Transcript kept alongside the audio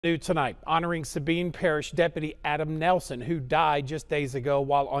New tonight, honoring Sabine Parish Deputy Adam Nelson, who died just days ago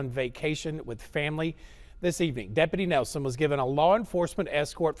while on vacation with family. This evening, Deputy Nelson was given a law enforcement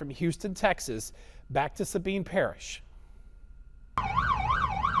escort from Houston, Texas, back to Sabine Parish.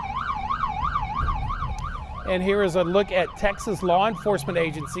 And here is a look at Texas law enforcement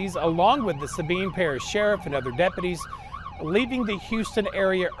agencies, along with the Sabine Parish Sheriff and other deputies, leaving the Houston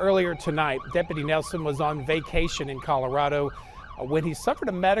area earlier tonight. Deputy Nelson was on vacation in Colorado when he suffered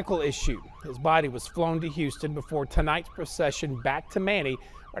a medical issue. His body was flown to Houston before tonight's procession back to Manny.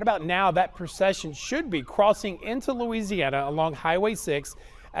 Right about now, that procession should be crossing into Louisiana along Highway 6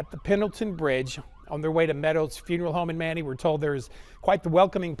 at the Pendleton Bridge on their way to Meadows Funeral Home in Manny. We're told there's quite the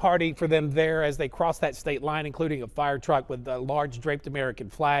welcoming party for them there as they cross that state line, including a fire truck with a large draped American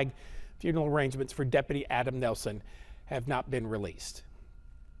flag. Funeral arrangements for Deputy Adam Nelson have not been released.